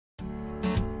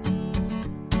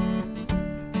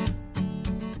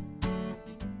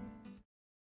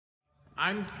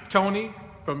I'm Tony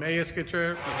from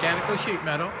Escatrer Mechanical Sheet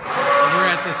Metal, and we're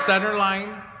at the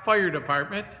Centerline Fire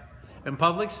Department and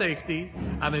Public Safety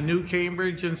on a new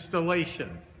Cambridge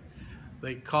installation.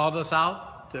 They called us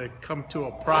out to come to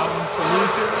a problem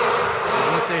solution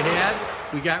of what they had.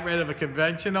 We got rid of a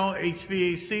conventional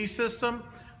HVAC system,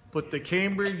 put the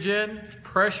Cambridge in,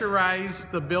 pressurized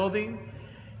the building,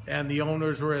 and the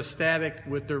owners were ecstatic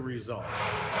with the results.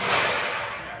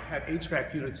 I had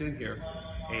HVAC units in here,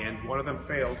 and one of them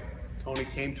failed. Tony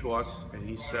came to us and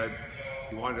he said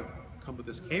he wanted to come with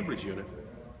this Cambridge unit.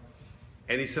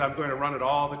 And he said, I'm going to run it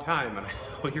all the time. And I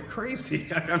thought, well, you're crazy.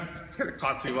 It's going to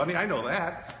cost me money, I know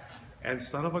that. And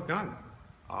son of a gun.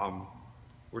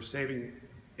 We're saving.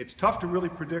 It's tough to really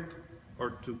predict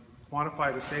or to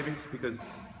quantify the savings because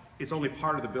it's only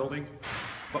part of the building.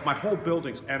 But my whole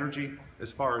building's energy,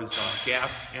 as far as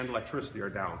gas and electricity, are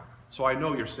down. So I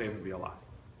know you're saving me a lot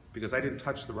because I didn't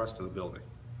touch the rest of the building.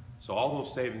 So all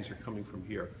those savings are coming from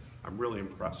here. I'm really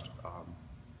impressed.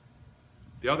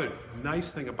 The other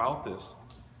nice thing about this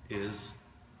is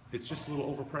it's just a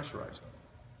little overpressurized.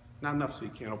 Not enough so you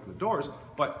can't open the doors,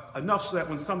 but enough so that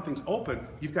when something's open,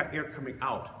 you've got air coming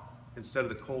out instead of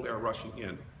the cold air rushing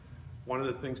in. One of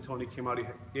the things Tony came out, he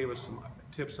gave us some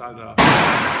tips on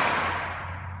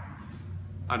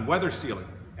weather sealing,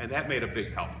 and that made a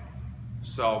big help.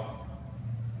 So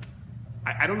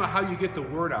I don't know how you get the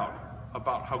word out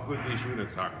about how good these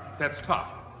units are. That's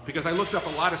tough, because I looked up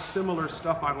a lot of similar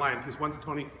stuff online, because once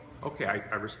Tony, okay,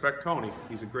 I respect Tony,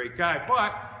 he's a great guy,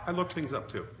 but I looked things up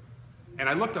too. And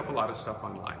I looked up a lot of stuff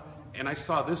online, and I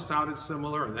saw this sounded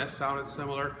similar and that sounded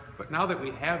similar, but now that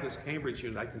we have this Cambridge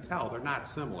unit, I can tell they're not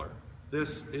similar.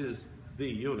 This is the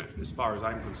unit, as far as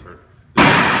I'm concerned.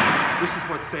 This is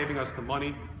what's saving us the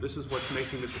money. This is what's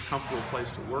making this a comfortable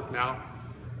place to work now,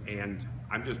 and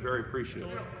I'm just very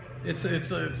appreciative. It's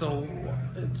a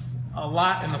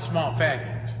lot in a small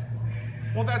package.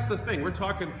 Well, that's the thing. We're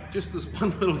talking just this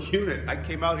one little unit. I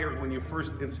came out here when you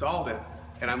first installed it,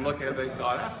 and I'm looking at it and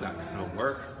oh, that's not going to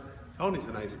work. Tony's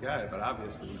a nice guy, but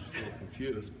obviously he's a little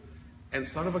confused. And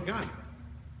son of a gun,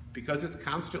 because it's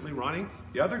constantly running.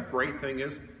 The other great thing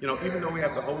is, you know, even though we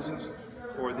have the hoses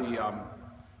for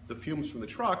the fumes from the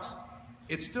trucks,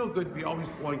 it's still good to be always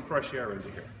blowing fresh air into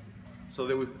here. So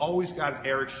that we've always got an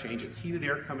air exchange. It's heated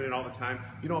air coming in all the time.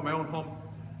 You know, in my own home,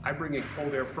 I bring in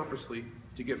cold air purposely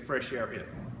to get fresh air in.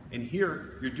 And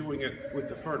here, you're doing it with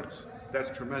the furnace. That's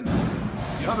tremendous.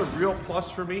 The other real plus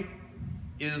for me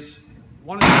is,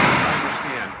 one of the things I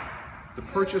understand, the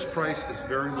purchase price is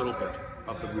very little bit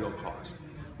of the real cost.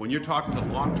 When you're talking to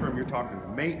long-term, you're talking to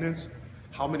maintenance,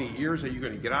 how many years are you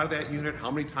going to get out of that unit? How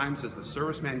many times is the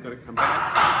serviceman going to come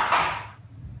back?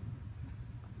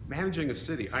 Managing a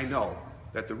city, I know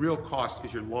that the real cost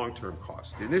is your long-term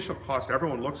cost. The initial cost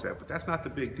everyone looks at, but that's not the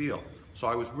big deal. So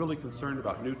I was really concerned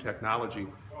about new technology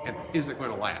and is it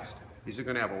going to last? Is it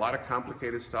going to have a lot of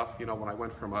complicated stuff? You know, when I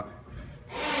went from a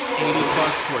 80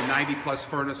 plus to a 90 plus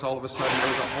furnace, all of a sudden there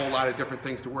was a whole lot of different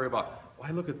things to worry about.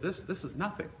 Why, look at this, this is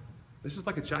nothing. This is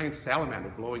like a giant salamander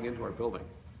blowing into our building.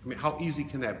 I mean, how easy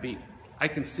can that be? I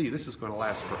can see this is going to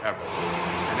last forever.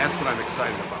 And that's what I'm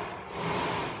excited about.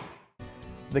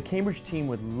 The Cambridge team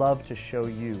would love to show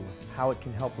you how it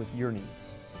can help with your needs.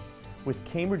 With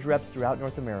Cambridge reps throughout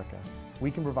North America,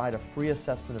 we can provide a free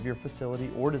assessment of your facility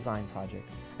or design project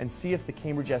and see if the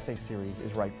Cambridge SA Series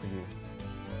is right for you.